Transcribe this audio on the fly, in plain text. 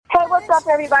What's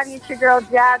up, everybody? It's your girl,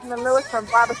 Jazsmin Lewis from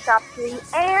Barbershop 3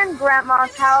 and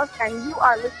Grandma's House, and you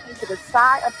are listening to the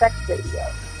Side Effect Radio.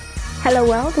 Hello,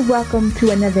 world. Welcome to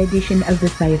another edition of the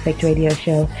Side Effect Radio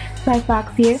Show. Cy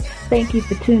Fox here. Thank you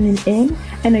for tuning in.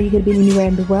 I know you could be anywhere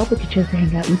in the world, but you chose to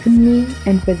hang out with me,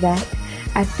 and for that,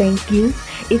 I thank you.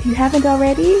 If you haven't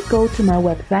already, go to my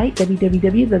website,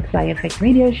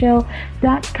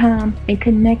 www.thescientificradioshow.com, and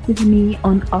connect with me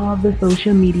on all the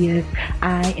social medias.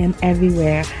 I am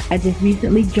everywhere. I just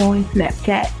recently joined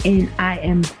Snapchat, and I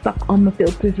am stuck on the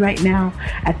filters right now.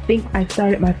 I think I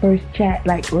started my first chat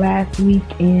like last week,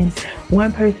 and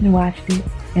one person watched it,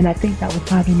 and I think that was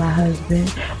probably my husband.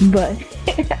 But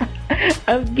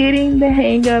I'm getting the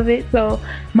hang of it. So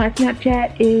my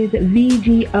Snapchat is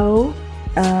VGO.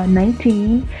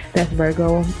 19, that's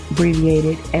Virgo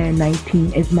abbreviated, and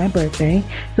 19 is my birthday,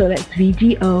 so that's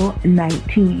VGO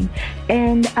 19.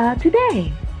 And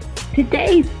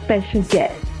today's special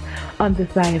guest on the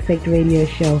Side Effect Radio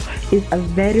Show is a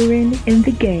veteran in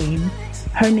the game.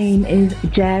 Her name is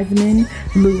Jazsmin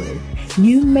Lewis.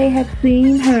 You may have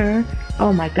seen her.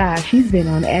 Oh my gosh, she's been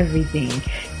on everything.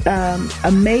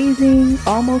 Amazing,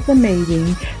 almost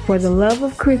amazing. For the Love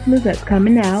of Christmas, that's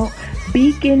coming out.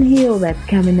 Beacon Hill, that's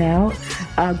coming out.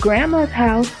 Grandma's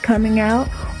House coming out.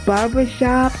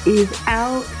 Barbershop is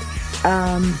out.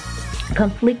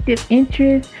 Conflicted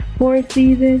Interest, Four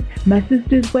Seasons, My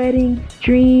Sister's Wedding,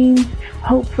 Dreams,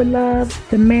 Hope for Love,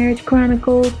 The Marriage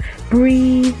Chronicles,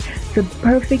 Breathe, The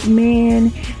Perfect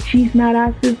Man, She's Not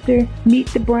Our Sister, Meet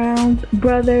the Browns,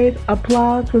 Brothers,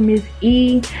 Applause for Miss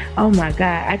E. Oh my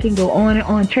God, I can go on and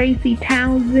on. Tracy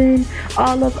Townsend,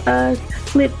 All of Us,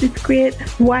 Flip the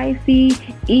Script, Wifey,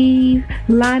 Eve,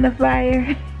 Line of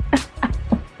Fire.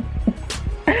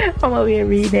 I'm over here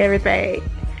reading everything.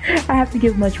 I have to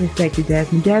give much respect to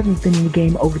Jazsmin. Jazsmin's been in the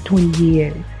game over 20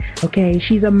 years. Okay,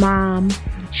 she's a mom,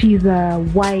 she's a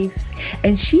wife,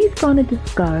 and she's going to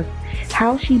discuss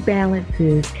how she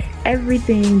balances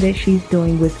everything that she's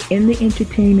doing within the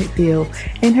entertainment field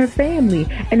and her family,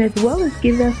 and as well as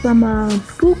give us some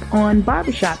scoop on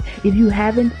Barbershop. If you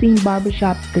haven't seen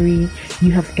Barbershop 3,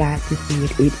 you have got to see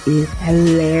it. It is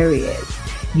hilarious.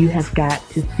 You have got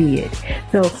to see it.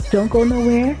 So don't go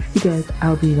nowhere, because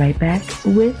I'll be right back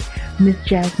with Miss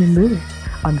Jazsmin Lewis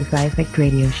on the Side Effect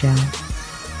Radio Show.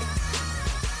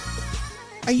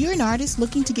 Are you an artist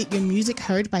looking to get your music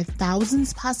heard by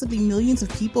thousands, possibly millions of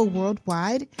people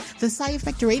worldwide? The Side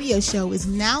Effect Radio Show is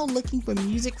now looking for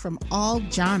music from all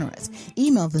genres.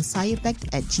 Email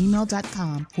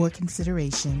thesideeffect@gmail.com for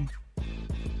consideration.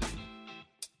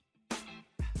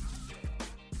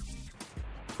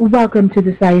 Welcome to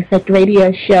the Side Effect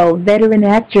Radio Show, veteran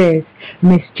actress,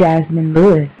 Miss Jazsmin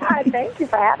Lewis. Hi, thank you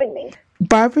for having me.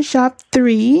 Barbershop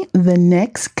 3, the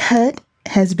next cut,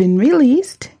 has been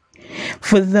released.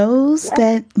 For those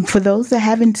that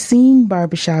haven't seen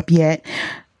Barbershop yet,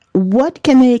 what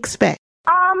can they expect?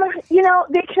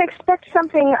 They can expect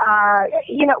something.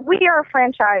 We are a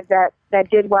franchise that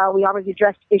did well. We always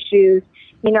addressed issues.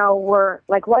 We're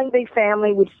like one big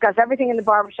family. We discuss everything in the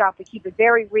barbershop. We keep it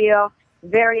very real,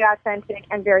 very authentic,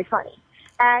 and very funny.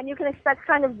 And you can expect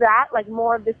kind of that, like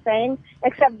more of the same,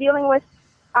 except dealing with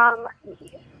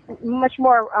much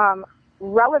more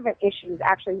relevant issues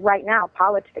actually right now,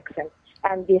 politics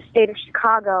and the state of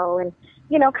Chicago, and,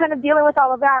 kind of dealing with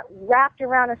all of that wrapped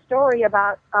around a story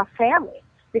about a family,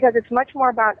 because it's much more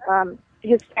about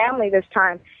his family this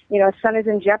time. His son is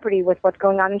in jeopardy with what's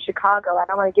going on in Chicago. I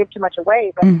don't want to give too much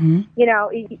away, but,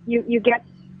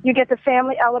 you get the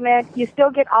family element. You still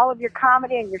get all of your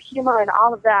comedy and your humor and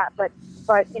all of that, but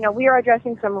we are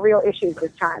addressing some real issues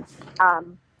this time.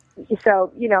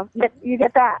 So, you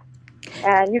get that.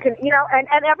 And you can,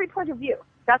 and every point of view.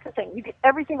 That's the thing. You get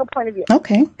every single point of view.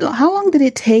 Okay. How long did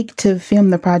it take to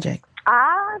film the project?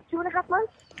 2.5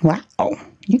 months. Wow.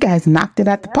 You guys knocked it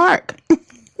out the park.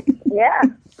 Yeah.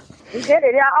 We did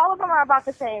it. Yeah, all of them are about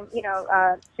the same,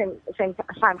 same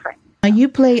time frame. You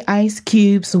play Ice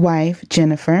Cube's wife,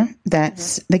 Jennifer.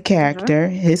 That's the character.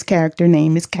 His character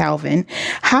name is Calvin.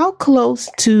 How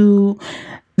close to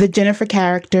the Jennifer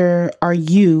character are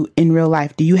you in real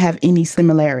life? Do you have any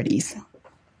similarities?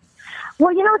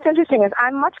 Well, what's interesting is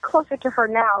I'm much closer to her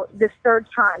now this third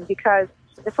time, because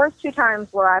the first 2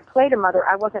 times where I played a mother,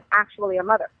 I wasn't actually a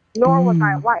mother, nor was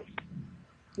I a wife.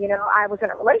 I was in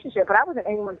a relationship, but I wasn't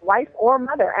anyone's wife or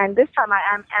mother. And this time I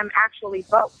am actually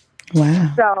both.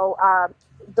 Wow. So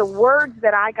the words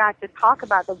that I got to talk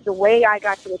about, the way I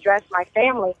got to address my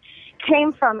family,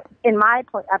 came from, in my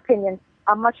opinion,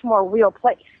 a much more real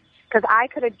place. Because I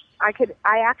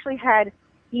actually had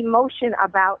emotion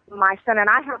about my son, and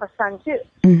I have a son too.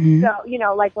 Mm-hmm. So, you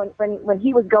know, like when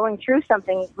he was going through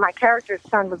something, my character's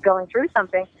son was going through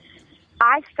something,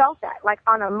 I felt that, like,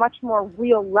 on a much more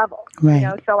real level. Right. You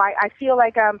know, so I feel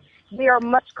like we are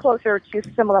much closer to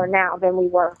similar now than we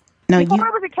were. Now, Before I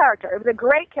was a character. It was a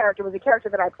great character. It was a character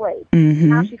that I played. Mm-hmm.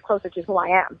 Now she's closer to who I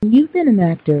am. You've been an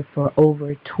actor for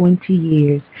over 20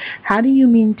 years. How do you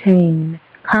maintain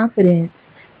confidence,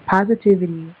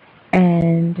 positivity,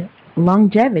 and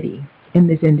longevity in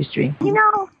this industry? You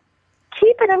know,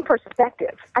 keep it in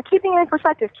perspective. Keeping it in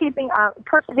perspective,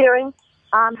 persevering,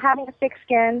 having a thick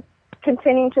skin,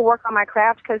 continuing to work on my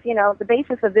craft, because, you know, the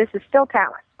basis of this is still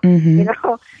talent. Mm-hmm. You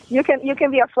know, you can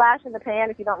be a flash in the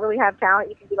pan if you don't really have talent.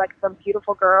 You can be like some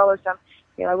beautiful girl or some,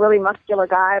 you know, really muscular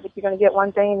guy, but you're going to get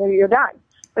one thing and you're done.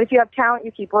 But if you have talent, you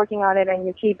keep working on it and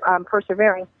you keep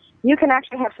persevering, you can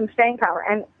actually have some staying power.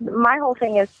 And my whole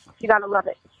thing is you got to love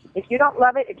it. If you don't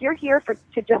love it, if you're here to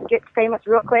just get famous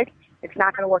real quick, it's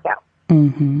not going to work out.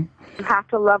 Mm-hmm. You have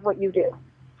to love what you do.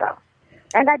 So,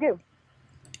 and I do.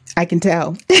 I can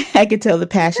tell. I can tell the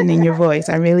passion in your voice.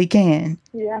 I really can.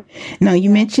 Yeah. Now, you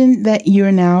mentioned that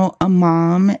you're now a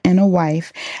mom and a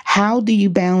wife. How do you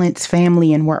balance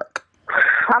family and work?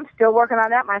 I'm still working on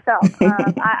that myself.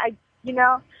 I'm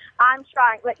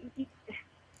trying.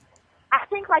 I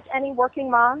think like any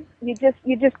working mom, you just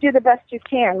do the best you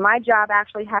can. My job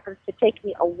actually happens to take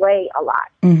me away a lot.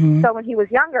 Mm-hmm. So when he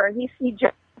was younger, he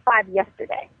just 5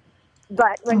 yesterday.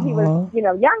 But when he was,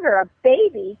 younger, a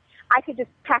baby, I could just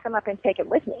pack him up and take him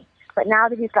with me. But now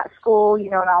that he's got school,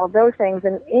 and all of those things,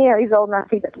 and, he's old enough,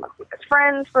 he doesn't with his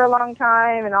friends for a long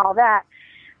time and all that,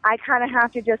 I kind of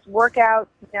have to just work out,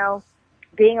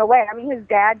 being away. I mean, his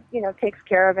dad, takes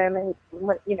care of him, and,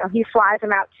 he flies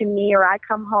him out to me, or I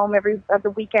come home every other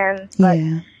weekend. But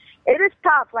it is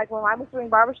tough. Like when I was doing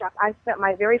barbershop, I spent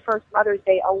my very first Mother's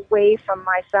Day away from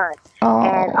my son. Oh.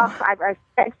 And I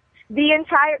spent the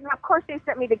entire, and of course they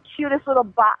sent me the cutest little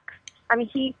box. I mean,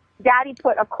 Daddy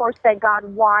put, of course, thank God,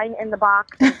 wine in the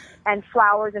box and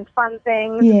flowers and fun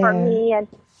things for me. And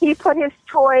he put his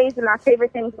toys and our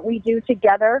favorite things that we do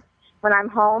together when I'm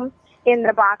home in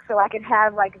the box so I could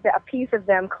have, like, a piece of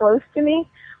them close to me.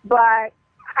 But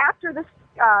after this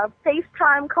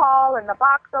FaceTime call and the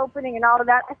box opening and all of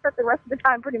that, I spent the rest of the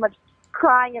time pretty much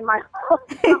crying in my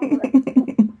hotel room.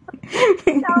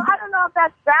 I don't know if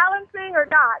that's balancing or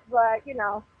not, but,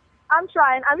 I'm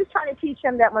trying. I'm just trying to teach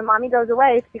him that when Mommy goes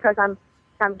away, it's because I'm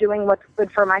doing what's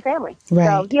good for my family. Right.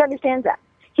 So he understands that.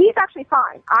 He's actually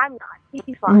fine. I'm not.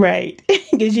 He's fine. Right.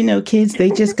 Because, kids, they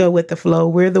just go with the flow.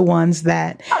 We're the ones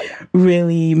that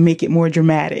really make it more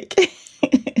dramatic.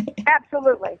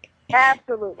 Absolutely.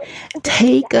 Absolutely.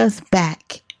 Take us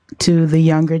back to the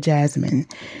younger Jazsmin.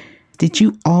 Did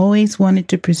you always wanted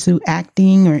to pursue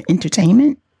acting or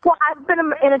entertainment? Well, I've been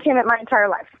in entertainment my entire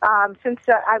life, since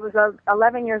I was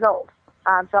 11 years old.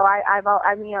 So I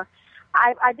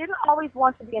didn't always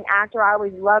want to be an actor. I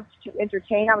always loved to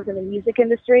entertain. I was in the music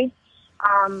industry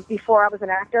before I was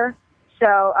an actor.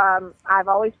 So I've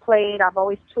always played. I've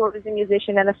always toured as a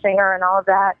musician and a singer and all of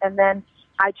that. And then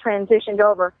I transitioned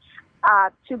over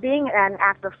to being an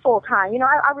actor full time.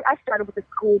 I started with the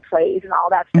school plays and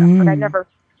all that stuff, but I never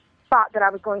thought that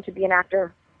I was going to be an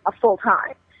actor full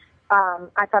time.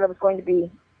 I thought I was going to be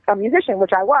a musician,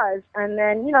 which I was. And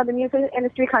then, the music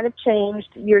industry kind of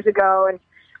changed years ago, and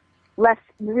less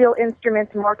real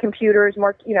instruments, more computers,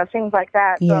 more, things like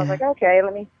that. So I was like, okay,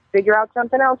 let me figure out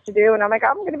something else to do. And I'm like,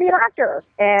 I'm going to be an actor.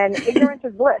 And ignorance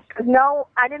is bliss. Because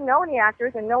I didn't know any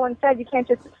actors, and no one said you can't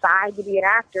just decide to be an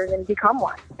actor and then become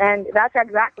one. And that's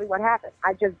exactly what happened.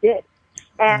 I just did.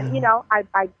 And,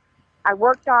 I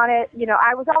worked on it.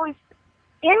 I was always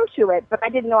into it, but I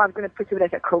didn't know I was going to pursue it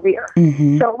as a career.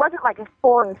 Mm-hmm. So it wasn't like a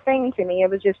foreign thing to me. It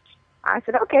was just, I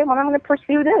said, okay, well, I'm going to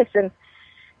pursue this. And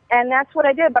that's what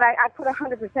I did, but I put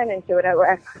 100% into it,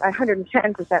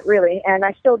 110% really, and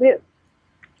I still do.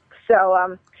 So,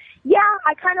 I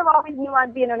kind of always knew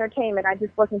I'd be in entertainment. I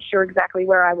just wasn't sure exactly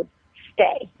where I would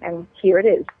stay, and here it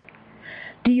is.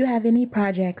 Do you have any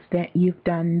projects that you've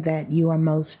done that you are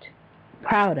most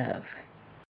proud of?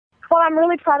 Well, I'm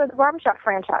really proud of the Barbershop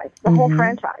franchise, the whole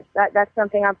franchise. That's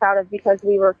something I'm proud of, because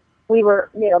we were,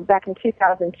 back in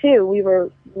 2002, we were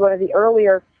one of the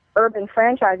earlier urban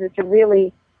franchises to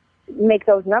really make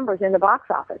those numbers in the box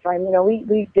office. Right?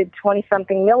 We did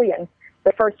 20-something million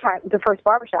the first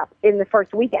Barbershop in the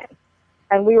first weekend,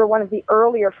 and we were one of the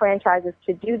earlier franchises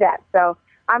to do that. So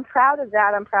I'm proud of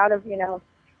that. I'm proud of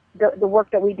the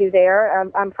work that we do there.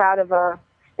 I'm proud of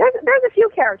There's a few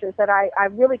characters that I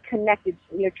really connected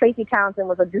to. Tracy Townsend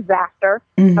was a disaster,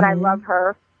 but I love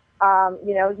her.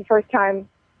 The first time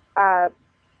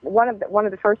one of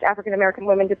the first African American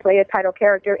women to play a title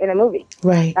character in a movie.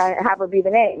 Right. Have her be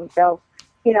the name. So,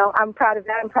 I'm proud of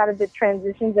that. I'm proud of the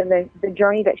transitions and the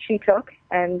journey that she took,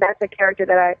 and that's a character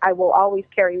that I will always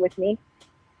carry with me.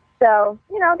 So,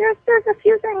 there's a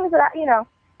few things that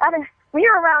when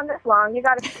you're around this long, you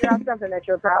got to figure out something that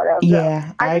you're proud of. Yeah,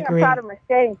 so I think agree. I'm proud of my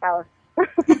staying power.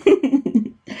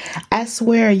 I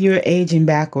swear you're aging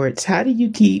backwards. How do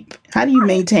you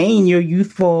maintain your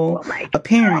youthful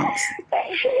appearance?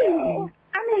 Thank you.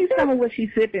 I need some of what she's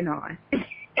sipping on.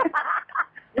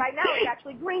 Right now, it's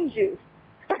actually green juice.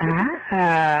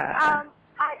 Ah.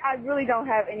 I really don't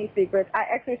have any secrets. I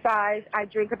exercise. I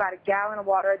drink about a gallon of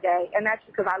water a day, and that's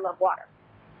because I love water.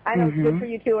 I know it's good for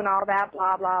you too and all that,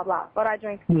 blah, blah, blah. But I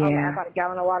drink about a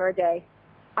gallon of water a day.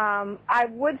 I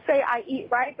would say I eat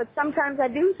right, but sometimes I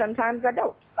do, sometimes I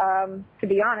don't, to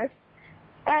be honest.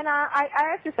 And I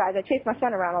exercise. I chase my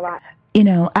son around a lot.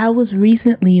 I was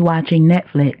recently watching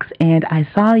Netflix, and I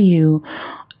saw you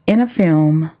in a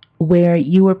film where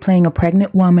you were playing a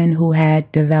pregnant woman who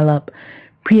had developed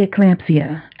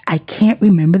preeclampsia. I can't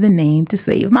remember the name to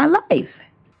save my life.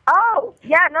 Oh,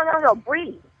 yeah, no.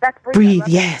 Breathe. That's Breathe. Breathe,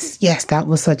 yes. That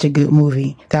was such a good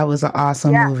movie. That was an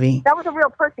awesome movie. That was a real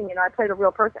person, I played a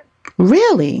real person.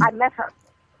 Really? I met her.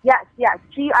 Yes.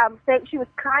 She was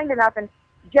kind enough and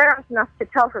generous enough to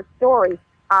tell her story.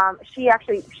 She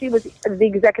was the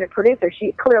executive producer.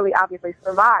 She clearly, obviously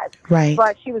survived. Right.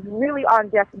 But she was really on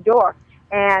death's door,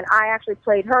 and I actually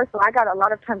played her, so I got a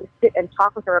lot of time to sit and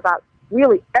talk with her about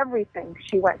really everything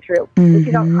she went through.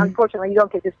 Mm-hmm. Unfortunately, you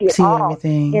don't get to see all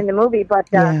everything in the movie. But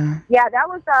that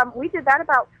was we did that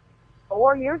about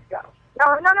 4 years ago.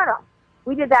 No.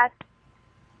 We did that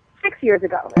 6 years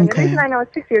ago. And the reason I know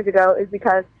it's 6 years ago is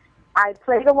because I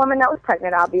played a woman that was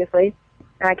pregnant, obviously,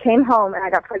 and I came home and I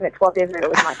got pregnant 12 days later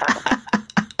with my son.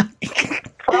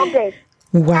 12 days.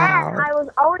 Wow. And I was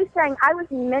always saying I was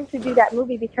meant to do that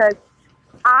movie because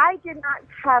I did not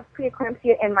have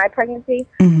preeclampsia in my pregnancy,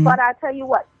 but I tell you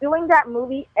what, doing that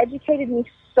movie educated me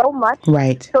so much.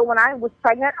 Right. So when I was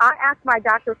pregnant, I asked my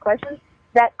doctor questions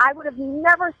that I would have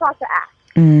never thought to ask,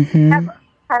 ever,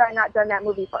 had I not done that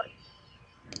movie first.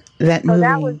 That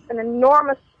was an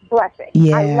enormous blessing.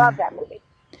 Yeah. I love that movie.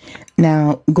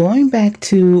 Now, going back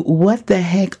to what the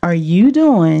heck are you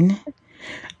doing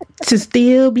to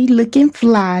still be looking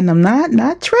fly? And I'm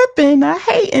not tripping, not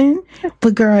hating,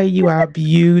 but girl, you are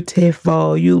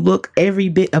beautiful. You look every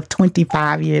bit of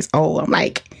 25 years old. I'm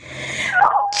like,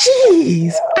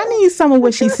 jeez, I need some of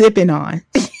what she's sipping on.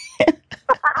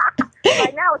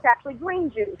 Right now, it's actually green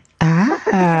juice.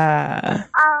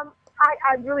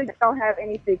 I really don't have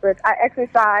any secrets. I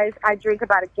exercise. I drink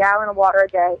about a gallon of water a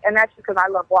day, and that's because I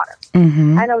love water.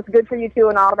 I know it's good for you too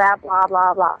and all that, blah,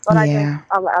 blah, blah. But I drink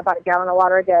about a gallon of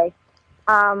water a day.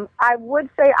 I would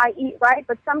say I eat right,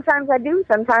 but sometimes I do,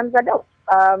 sometimes I don't,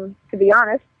 to be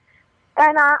honest.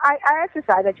 And I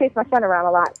exercise. I chase my son around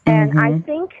a lot. And I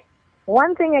think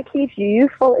one thing that keeps you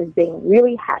youthful is being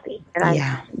really happy. And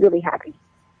I'm really happy.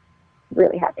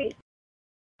 Really happy.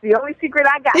 The only secret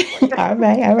I got. All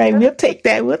right. We'll take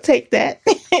that.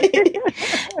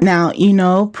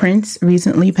 Now, Prince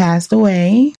recently passed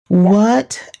away. Yeah.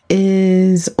 What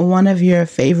is one of your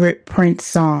favorite Prince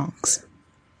songs?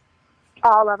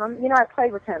 All of them. I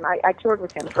played with him. I toured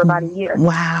with him for about a year.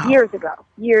 Wow. Years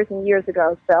and years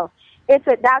ago. So that's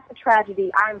a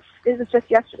tragedy. This was just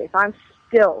yesterday, so I'm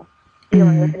still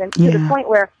dealing with it. And to the point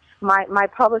where my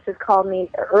publicist called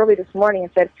me early this morning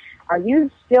and said, are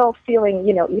you still feeling,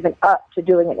 even up to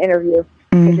doing an interview?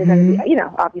 Because you're going to be,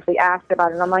 obviously asked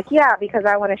about it. And I'm like, yeah, because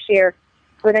I want to share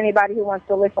with anybody who wants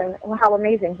to listen how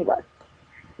amazing he was.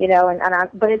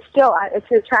 But it's still,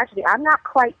 it's a tragedy. I'm not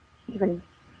quite even,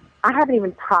 I haven't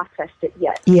even processed it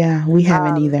yet. Yeah, we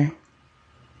haven't either.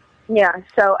 Yeah,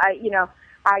 so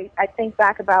I think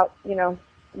back about,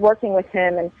 working with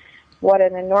him and what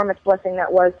an enormous blessing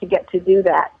that was to get to do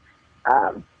that.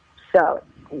 So,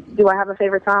 do I have a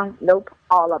favorite song? Nope,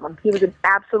 all of them. He was an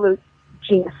absolute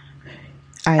genius.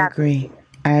 I agree.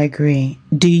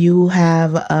 Do you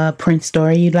have a Prince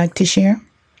story you'd like to share?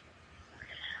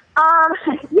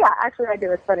 Yeah, actually I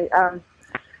do. It's funny.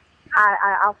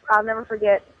 I'll never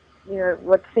forget,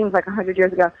 what seems like 100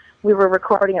 years ago. We were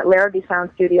recording at Larrabee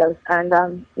Sound Studios, and,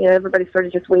 everybody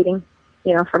started just waiting,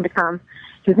 for him to come.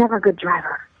 He was never a good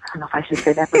driver. I don't know if I should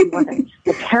say that, but he wasn't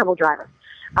a terrible driver.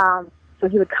 So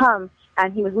he would come,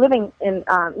 and he was living in,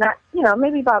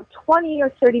 maybe about 20 or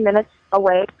 30 minutes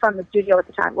away from the studio at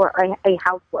the time where a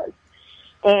house was.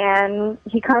 And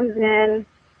he comes in,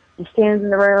 he stands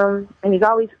in the room, and he's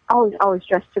always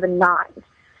dressed to the nines.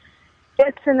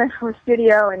 Gets in the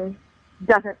studio and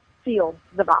doesn't feel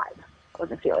the vibe.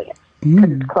 Wasn't feeling it.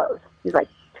 because it's clothes. He's like,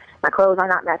 my clothes are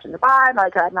not matching the vibe.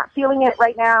 Like, I'm not feeling it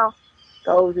right now.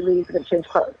 Goes, he leaves, going to change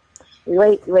clothes. We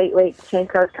wait, change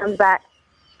clothes, comes back,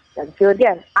 doesn't feel it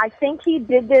again. I think he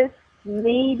did this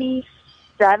maybe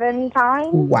 7 times.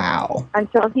 Wow.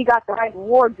 Until he got the right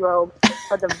wardrobe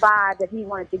for the vibe that he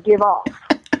wanted to give off.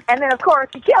 And then, of course,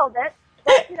 he killed it.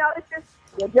 But, it's just,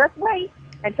 you just wait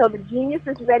until the genius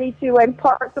is ready to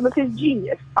impart some of his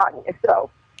genius on you.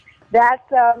 So that's,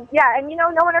 and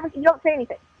no one ever, you don't say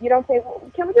anything. You don't say, well,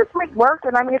 can we just work?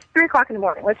 And it's 3 o'clock in the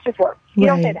morning. Let's just work. You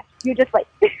don't say that. You just wait.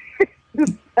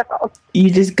 That's all.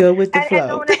 You just go with the flow. And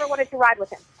no one ever wanted to ride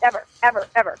with him. Ever, ever,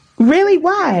 ever. Really?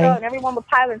 Why? And everyone was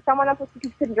piloting. Someone else was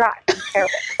couldn't drive. It was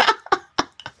terrible.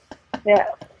 Yeah,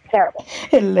 terrible.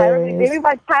 Hilarious.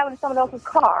 Everybody's piloting someone else's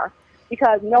car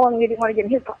because no one didn't want to get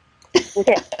in his car with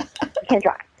him. You can't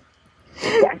drive.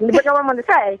 Yeah, but no one wanted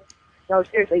to say, no,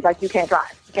 seriously, like, you can't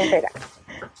drive. You can't say that.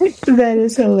 That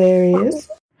is hilarious.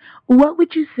 What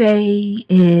would you say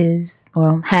is,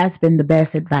 or has been the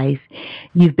best advice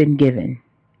you've been given?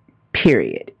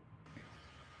 Period.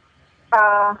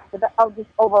 Just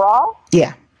overall?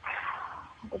 Yeah.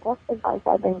 The best advice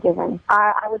I've been given.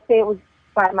 I would say it was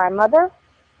by my mother.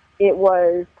 It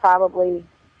was probably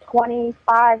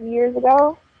 25 years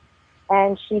ago.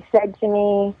 And she said to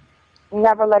me,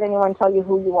 never let anyone tell you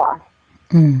who you are.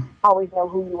 Always know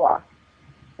who you are.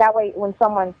 That way, when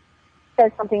someone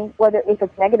says something, whether if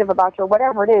it's negative about you or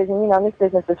whatever it is, and this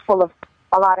business is full of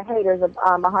a lot of haters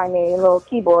behind their little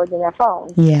keyboards and their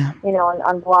phones. Yeah.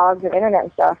 On blogs and internet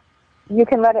and stuff. You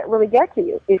can let it really get to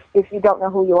you if you don't know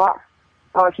who you are,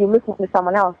 or if you listen to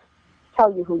someone else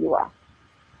tell you who you are.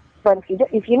 But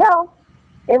if you know,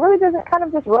 it really doesn't, kind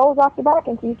of just rolls off your back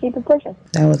until you keep it pushing.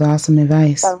 That was awesome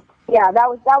advice. So yeah, and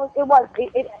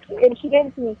she gave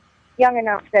it to me young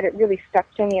enough that it really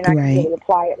stuck to me, and I can really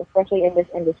apply it, especially in this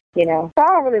industry. So I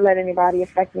don't really let anybody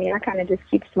affect me. I kind of just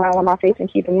keep a smile on my face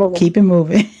and keep it moving. Keep it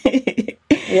moving.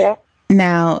 Yeah.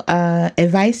 Now,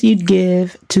 advice you'd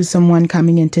give to someone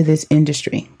coming into this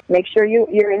industry? Make sure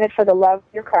you're in it for the love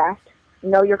of your craft.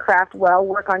 Know your craft well.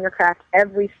 Work on your craft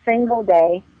every single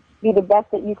day. Be the best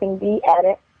that you can be at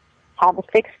it. Have a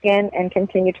thick skin and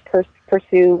continue to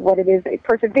pursue what it is.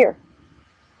 Persevere.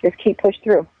 Just keep push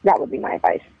through. That would be my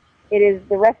advice. It is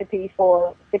the recipe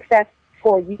for success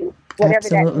for you, whatever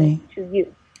that means to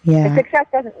you. Yeah. And success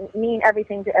doesn't mean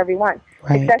everything to everyone.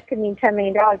 Right. Success could mean $10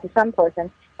 million to some person,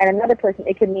 and another person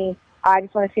it could mean, I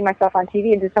just want to see myself on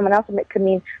TV, and to someone else it could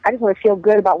mean, I just want to feel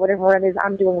good about whatever it is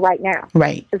I'm doing right now.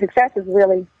 Right. So success is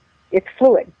really, it's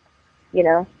fluid,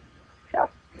 So.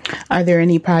 Are there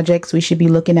any projects we should be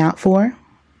looking out for?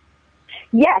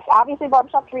 Yes, obviously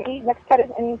Barbershop 3E, next cut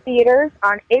is in theaters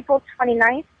on April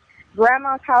 29th.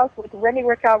 Grandma's House with Rennie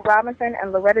Raquel Robinson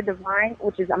and Loretta Devine,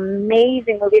 which is an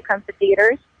amazing movie. It comes to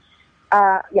theaters.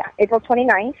 April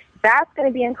 29th. That's going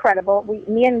to be incredible.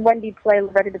 Me and Wendy play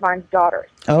Loretta Devine's daughters.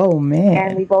 Oh, man.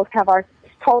 And we both have our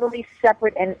totally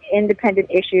separate and independent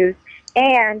issues.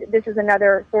 And this is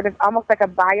another sort of almost like a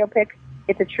biopic.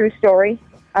 It's a true story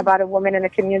about a woman in a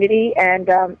community, and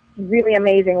really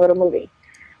amazing little movie.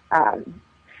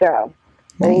 So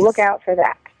we'll look out for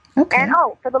that. Okay. And,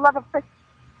 For the Love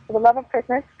of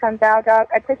Christmas comes out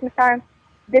at Christmas time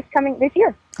this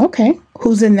year. Okay.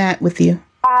 Who's in that with you?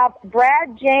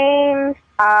 Brad James,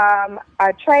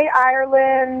 Trey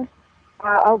Ireland.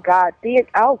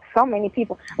 So many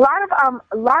people. A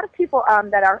lot of people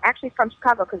that are actually from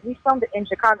Chicago, because we filmed it in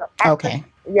Chicago. Okay.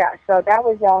 Yeah, so that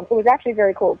was it was actually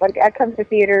very cool. But it comes to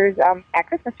theaters at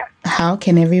Christmas time. How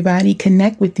can everybody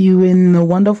connect with you in the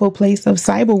wonderful place of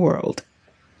cyber world?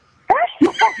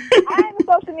 I'm a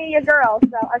social media girl,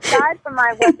 so aside from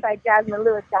my website,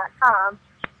 JazsminLewis.com,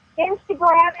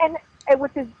 Instagram,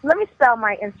 which is, let me spell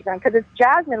my Instagram, because it's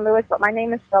Jazsmin Lewis, but my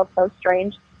name is spelled so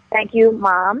strange. Thank you,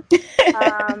 Mom. It's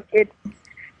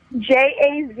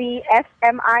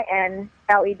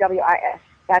JazsminLewis.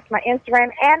 That's my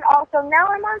Instagram. And also now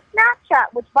I'm on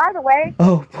Snapchat, which, by the way,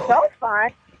 so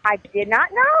fun. I did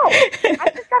not know. I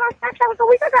just got on Snapchat like a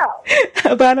week ago.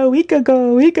 About a week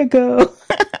ago.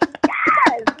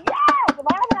 Yes. Well,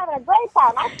 I'm having a great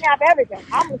time. I snap everything.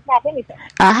 I can snap anything.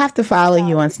 I have to follow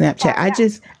you on Snapchat.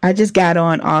 I just got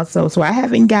on also, so I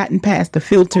haven't gotten past the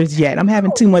filters yet. I'm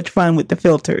having too much fun with the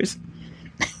filters.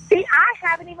 See, I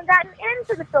haven't even gotten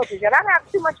into the filters yet. I'm having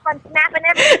too much fun snapping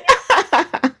everything else.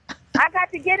 I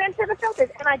got to get into the filters,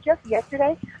 and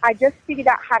yesterday I just figured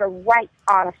out how to write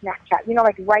on a Snapchat.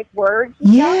 Like write words.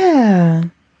 Yeah.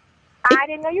 I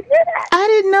didn't know you could do that. I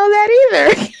didn't know that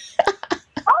either.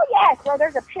 Oh, yes. Well,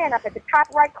 there's a pen up at the top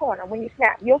right corner. When you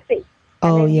snap, you'll see.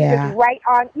 And you just write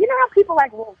on. You know how people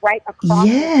will write across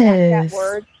the Snapchat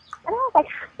words? And I was like,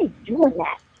 how are you doing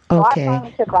that? So Okay. I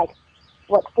finally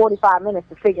took 45 minutes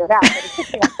to figure it out. But it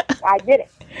took me, I did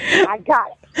it. I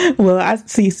got it. Well, I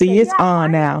see. So, It's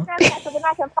on now. So then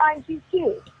I can find you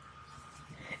too.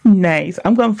 Nice.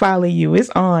 I'm going to follow you. It's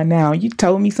on now. You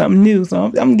told me something new,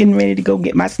 so I'm getting ready to go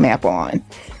get my Snap on.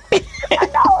 I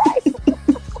know, right?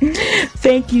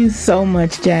 Thank you so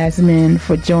much, Jazsmin,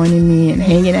 for joining me and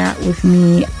hanging out with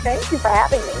me. Thank you for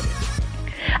having me.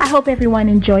 I hope everyone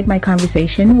enjoyed my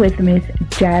conversation with Miss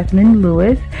Jazsmin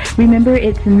Lewis. Remember,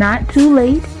 it's not too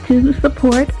late to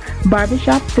support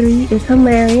Barbershop 3. It's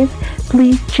hilarious.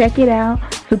 Please check it out.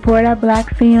 Support our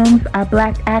black films, our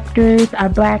black actors, our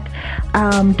black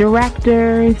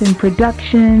directors and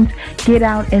productions. Get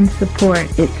out and support.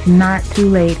 It's not too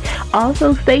late.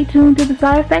 Also, stay tuned to the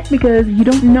side effect because you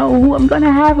don't know who I'm going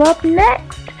to have up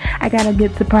next. I got a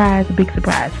big surprise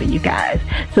for you guys.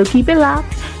 So keep it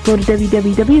locked. Go to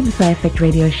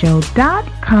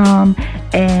www.thesideeffectradioshow.com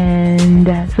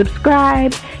and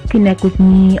subscribe. Connect with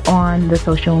me on the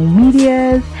social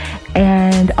medias.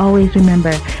 And always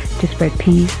remember to spread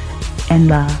peace and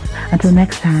love. Until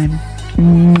next time.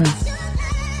 Mwah.